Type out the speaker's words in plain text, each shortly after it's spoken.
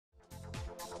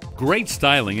Great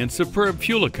styling and superb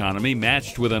fuel economy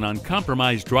matched with an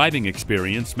uncompromised driving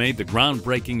experience made the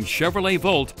groundbreaking Chevrolet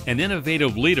Volt an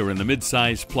innovative leader in the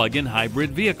midsize plug-in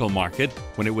hybrid vehicle market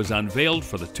when it was unveiled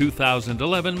for the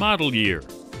 2011 model year.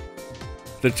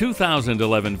 The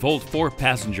 2011 Volt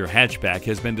 4-passenger hatchback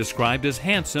has been described as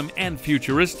handsome and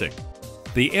futuristic.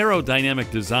 The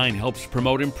aerodynamic design helps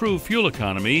promote improved fuel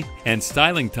economy, and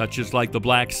styling touches like the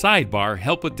black sidebar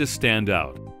help it to stand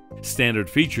out. Standard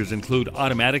features include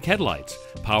automatic headlights,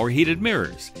 power-heated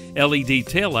mirrors, LED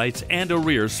taillights, and a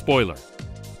rear spoiler.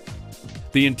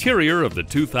 The interior of the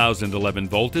 2011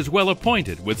 Volt is well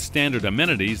appointed with standard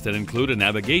amenities that include a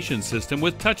navigation system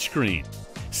with touchscreen,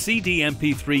 CD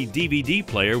MP3 DVD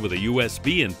player with a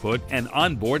USB input and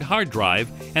onboard hard drive,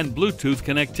 and Bluetooth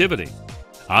connectivity.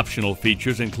 Optional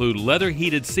features include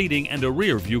leather-heated seating and a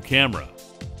rear-view camera.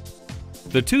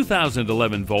 The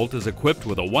 2011 Volt is equipped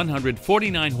with a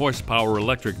 149 horsepower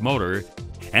electric motor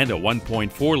and a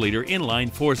 1.4-liter inline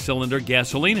 4-cylinder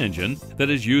gasoline engine that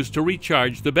is used to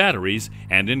recharge the batteries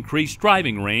and increase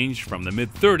driving range from the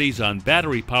mid-30s on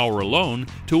battery power alone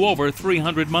to over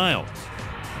 300 miles.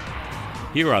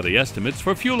 Here are the estimates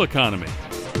for fuel economy.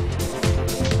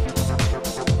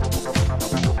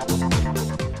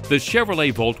 The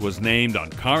Chevrolet Volt was named on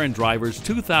Car and Driver's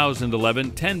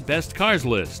 2011 10 Best Cars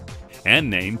list and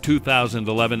named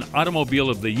 2011 Automobile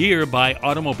of the Year by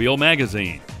Automobile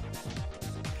Magazine.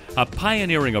 A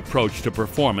pioneering approach to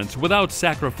performance without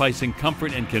sacrificing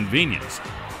comfort and convenience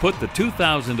put the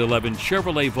 2011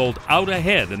 Chevrolet Volt out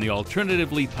ahead in the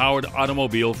alternatively powered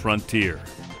automobile frontier.